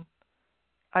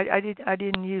 I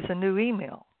didn't use a new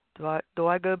email. Do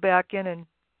I go back in and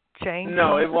change?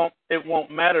 No, something? it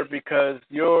won't matter because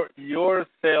your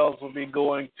sales will be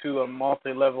going to a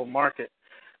multi-level market.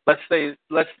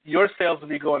 Your sales will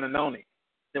be going to Noni.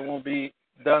 It won't be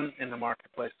done in the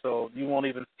marketplace, so you won't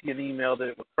even see an email that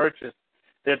it was purchased.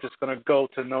 They're just going to go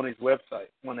to Noni's website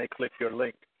when they click your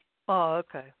link. Oh,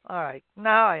 okay. All right.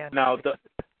 Now I understand. Now,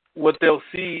 what they'll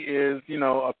see is,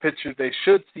 a picture. They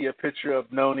should see a picture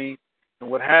of Noni and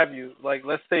what have you. Like,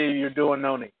 let's say you're doing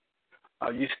Noni.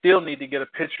 You still need to get a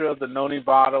picture of the Noni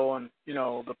bottle and,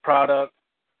 the product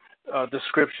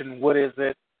description. What is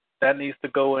it? That needs to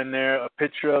go in there. A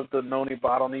picture of the Noni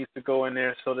bottle needs to go in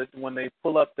there so that when they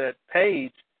pull up that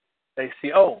page, they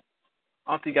see, oh,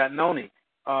 Auntie got Noni.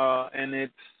 And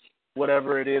it's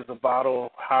whatever it is, a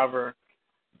bottle, however,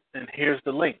 and here's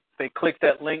the link. They click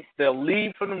that link, they'll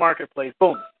leave from the marketplace,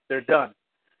 boom, they're done.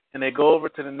 And they go over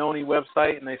to the Noni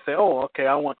website and they say, oh, okay,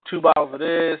 I want 2 bottles of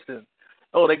this, and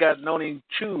oh, they got Noni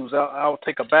chews. I'll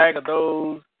take a bag of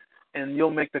those, and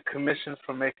you'll make the commissions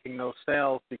for making those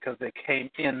sales because they came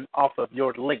in off of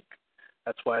your link.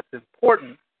 That's why it's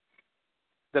important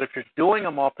that if you're doing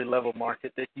a multi-level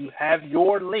market, that you have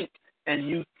your link and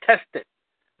you test it.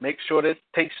 Make sure that it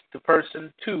takes the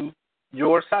person to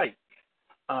your site.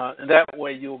 And that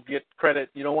way you'll get credit.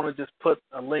 You don't want to just put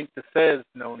a link that says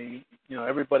Noni.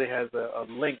 Everybody has a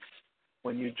link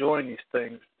when you join these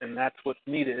things, and that's what's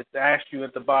needed. It asks you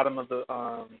at the bottom of the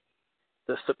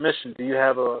submission, do you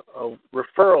have a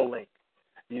referral link?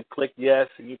 You click yes,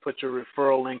 and you put your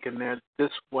referral link in there.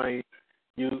 This way,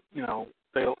 he'll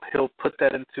put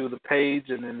that into the page,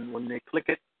 and then when they click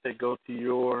it, they go to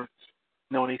your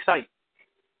Noni site.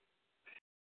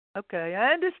 Okay,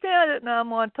 I understand it now,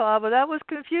 Muntavo. That was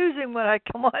confusing when I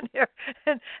come on here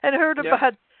and heard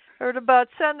about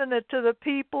sending it to the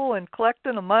people and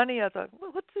collecting the money. I thought,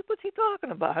 what's he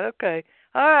talking about? Okay,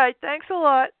 all right. Thanks a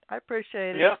lot. I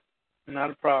appreciate it. Yep,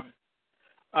 not a problem.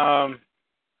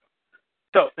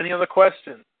 So, any other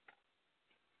questions?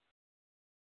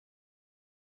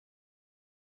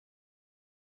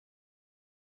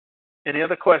 Any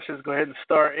other questions? Go ahead and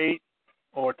star 8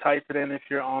 or type it in if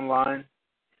you're online.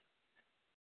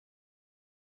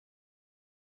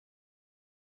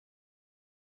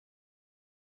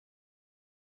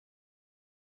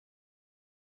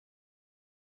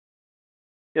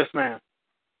 Yes, ma'am.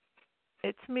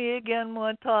 It's me again,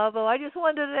 Muntavo. I just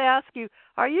wanted to ask you,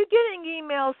 are you getting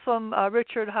emails from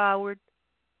Richard Howard?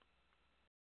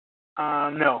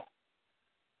 No.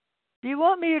 Do you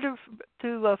want me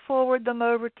to forward them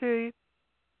over to you?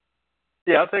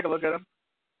 Yeah, I'll take a look at them.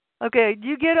 Okay. Do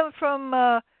you get them from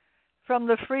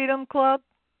the Freedom Club?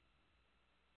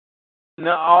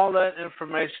 No, all that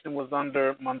information was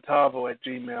under Muntavo at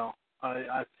Gmail.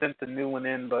 I sent the new one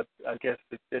in, but I guess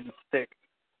it didn't stick.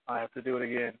 I have to do it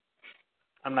again.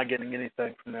 I'm not getting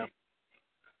anything from them.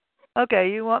 Okay,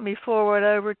 you want me forward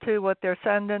over to what they're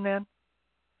sending in?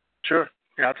 Sure.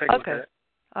 Yeah, I'll take a look at it.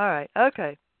 All right.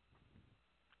 Okay.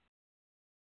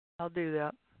 I'll do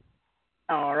that.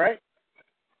 All right.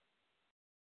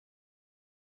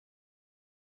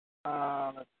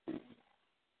 Let's see.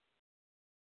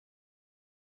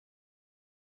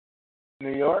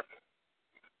 New York.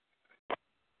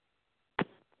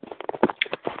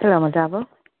 Hello, Muntavo.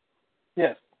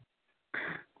 Yes.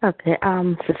 Okay,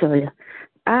 Cecilia.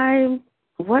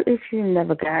 What if you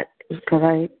never got,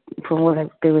 because from what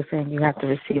they were saying, you have to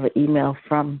receive an email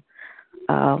from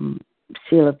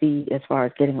Sheila B. as far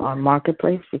as getting on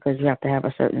Marketplace, because you have to have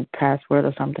a certain password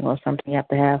or something you have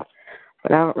to have.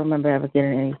 But I don't remember ever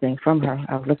getting anything from her.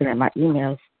 I was looking at my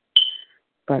emails,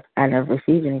 but I never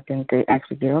received anything to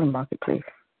actually get on the Marketplace.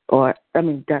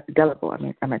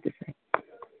 Delavo, I meant to say.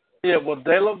 Yeah, well,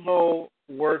 Delavo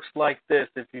works like this.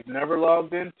 If you've never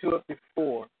logged into it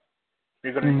before,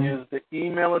 you're going to use the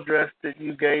email address that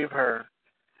you gave her,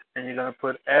 and you're going to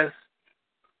put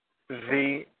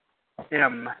SVM,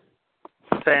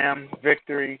 Sam,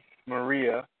 Victory,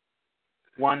 Maria,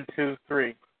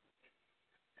 123.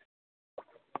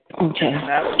 Okay. And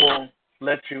that will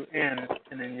let you in,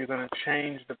 and then you're going to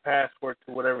change the password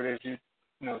to whatever it is you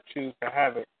choose to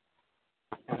have it.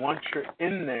 And once you're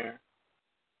in there,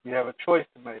 you have a choice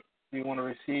to make. Do you want to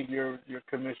receive your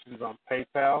commissions on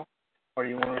PayPal, or do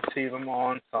you want to receive them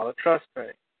on Solid Trust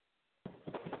Pay?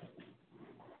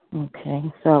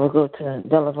 Okay, so I will go to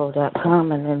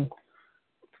delavo.com and then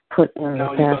put in the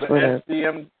password. No, you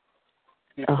go to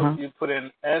SVM. You put in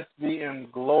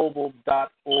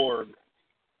svmglobal.org.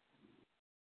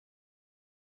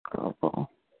 Global.org.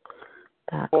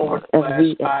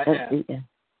 SVM.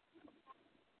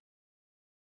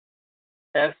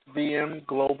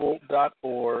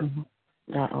 svmglobal.org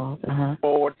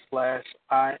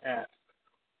 /IS.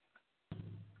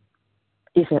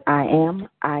 You said I-am?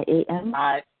 I-A-M?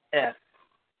 I-S.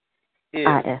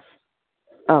 I-S.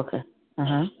 Okay.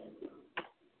 And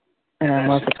then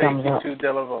once it comes up. To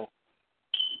Delavo.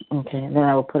 Okay. Then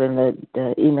I will put in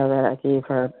the email that I gave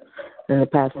her. Then the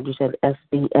password, you said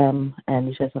SVM, and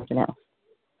you said something else.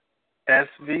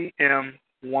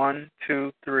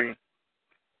 SVM123.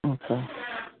 Okay.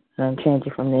 And change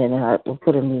it from there. And then I will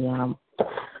put in the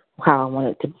how I want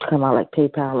it to come out, like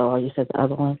PayPal, or you said the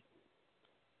other one.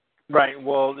 Right.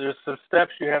 Well, there's some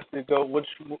steps you have to go. Which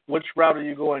route are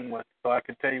you going with? So I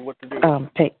can tell you what to do.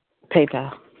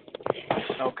 PayPal.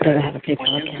 Okay. I have a PayPal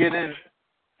when you get in,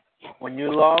 when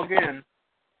you log in,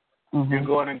 you're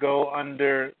going to go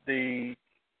under the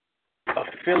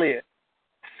affiliate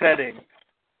settings.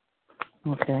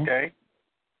 Okay.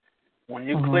 When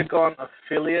you click on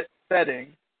affiliate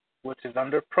settings, which is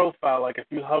under profile, like if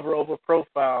you hover over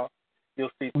profile,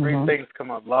 you'll see three things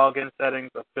come up: login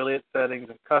settings, affiliate settings,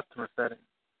 and customer settings.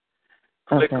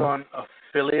 Click on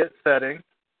affiliate settings.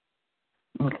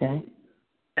 Okay.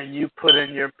 and you put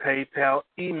in your PayPal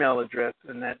email address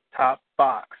in that top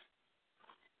box.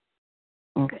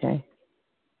 Okay.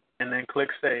 And then click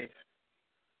Save.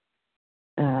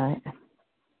 All right.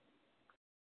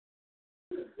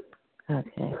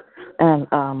 Okay. And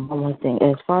one more thing.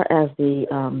 As far as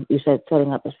the, you said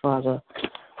setting up as far as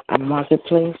a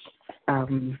marketplace,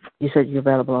 you said you're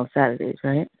available on Saturdays,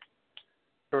 right?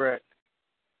 Correct.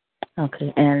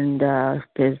 Okay. And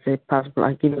is it possible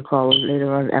I give you a call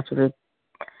later on after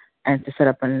and to set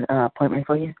up an appointment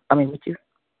for you? I mean, with you?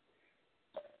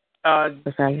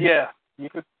 Yeah. You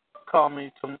could call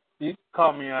me. You can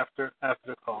call me after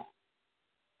the call.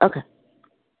 Okay.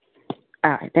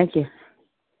 All right. Thank you.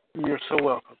 You're so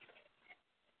welcome.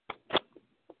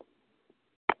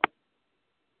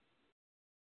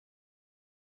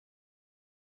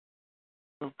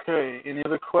 Okay. Any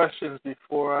other questions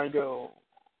before I go?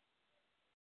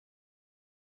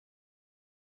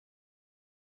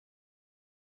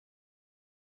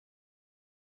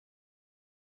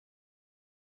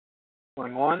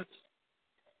 Going once.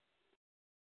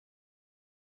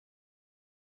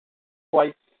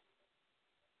 Twice.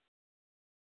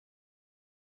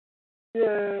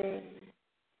 Yay.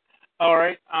 All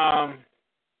right.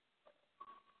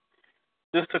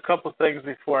 Just a couple things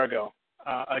before I go.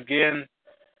 Again,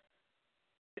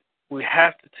 we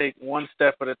have to take one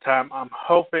step at a time. I'm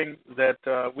hoping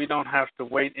that we don't have to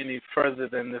wait any further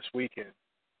than this weekend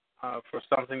for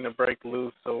something to break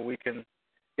loose so we can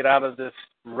get out of this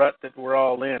rut that we're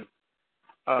all in.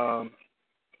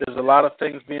 There's a lot of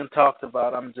things being talked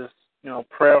about. I'm just,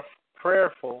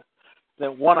 prayerful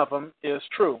that one of them is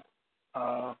true.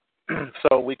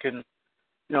 So we can,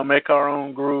 make our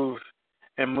own groove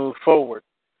and move forward.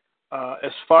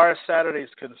 As far as Saturday is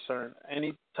concerned,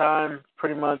 any time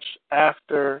pretty much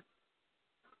after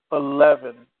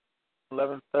 11:30,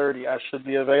 I should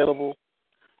be available.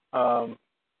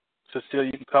 Cecilia,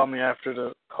 you can call me after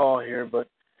the call here, but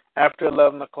after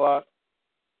 11 o'clock,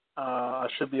 I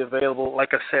should be available.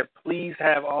 Like I said, please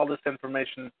have all this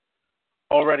information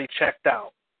already checked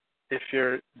out. If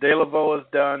your De La Voix is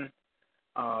done,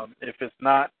 if it's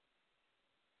not,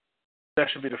 that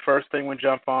should be the first thing we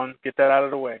jump on. Get that out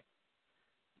of the way.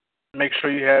 Make sure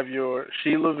you have your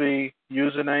Sheila V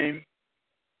username,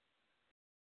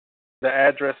 the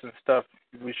address and stuff.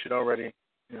 We should already,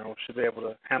 should be able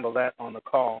to handle that on the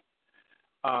call.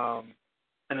 And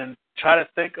then try to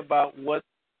think about what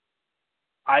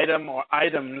item or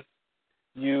items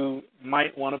you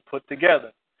might want to put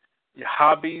together. Your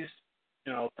hobbies,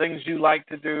 things you like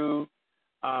to do,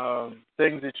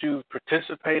 things that you've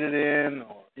participated in,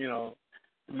 or,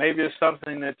 maybe it's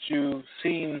something that you've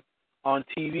seen on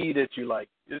TV that you like.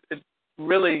 It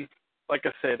really, like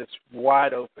I said, it's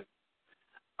wide open.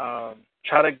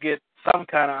 Try to get some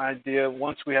kind of idea.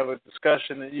 Once we have a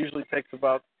discussion, it usually takes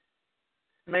about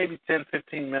maybe 10,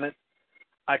 15 minutes.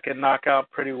 I can knock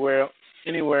out pretty well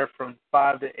anywhere from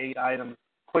 5 to 8 items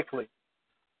quickly.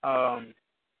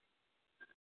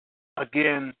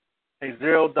 Again, a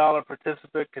 $0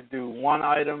 participant can do 1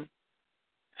 item.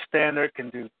 Standard can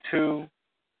do 2.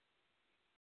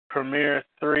 Premier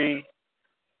 3.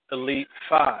 Elite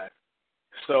 5.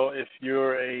 So if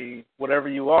you're a whatever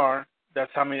you are,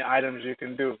 that's how many items you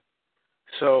can do.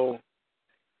 So,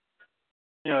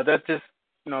 that just,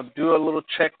 do a little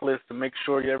checklist to make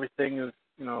sure everything is,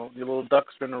 your little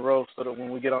ducks are in a row so that when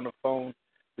we get on the phone,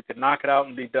 we can knock it out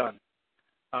and be done.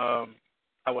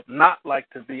 I would not like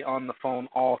to be on the phone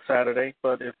all Saturday,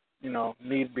 but if,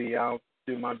 need be, I'll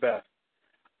do my best.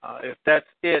 If that's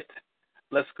it,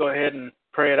 let's go ahead and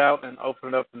pray it out and open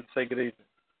it up and say good evening.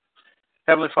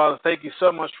 Heavenly Father, thank you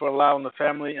so much for allowing the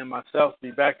family and myself to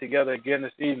be back together again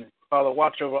this evening. Father,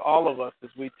 watch over all of us as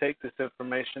we take this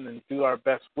information and do our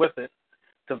best with it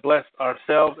to bless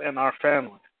ourselves and our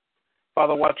families.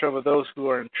 Father, watch over those who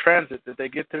are in transit, that they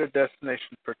get to their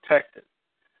destination protected.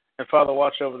 And Father,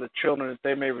 watch over the children, that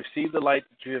they may receive the light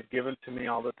that you have given to me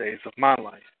all the days of my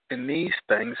life. In these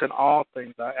things and all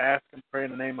things, I ask and pray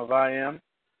in the name of I Am,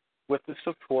 with the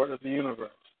support of the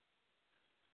universe.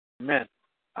 Amen.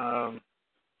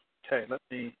 Okay, let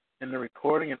me end the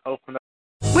recording and open up.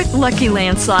 With Lucky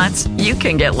Land Slots, you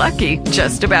can get lucky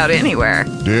just about anywhere.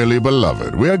 Dearly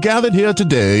beloved, we are gathered here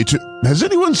today to... Has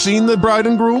anyone seen the bride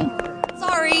and groom?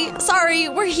 Sorry,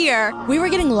 we're here. We were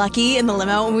getting lucky in the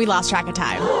limo and we lost track of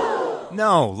time.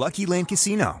 No, Lucky Land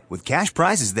Casino, with cash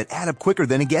prizes that add up quicker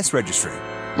than a guest registry.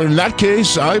 In that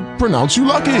case, I pronounce you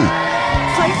lucky.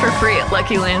 Play for free at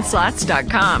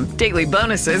LuckyLandSlots.com. Daily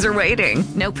bonuses are waiting.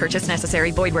 No purchase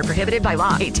necessary. Void where prohibited by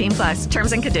law. 18+.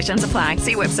 Terms and conditions apply.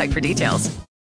 See website for details.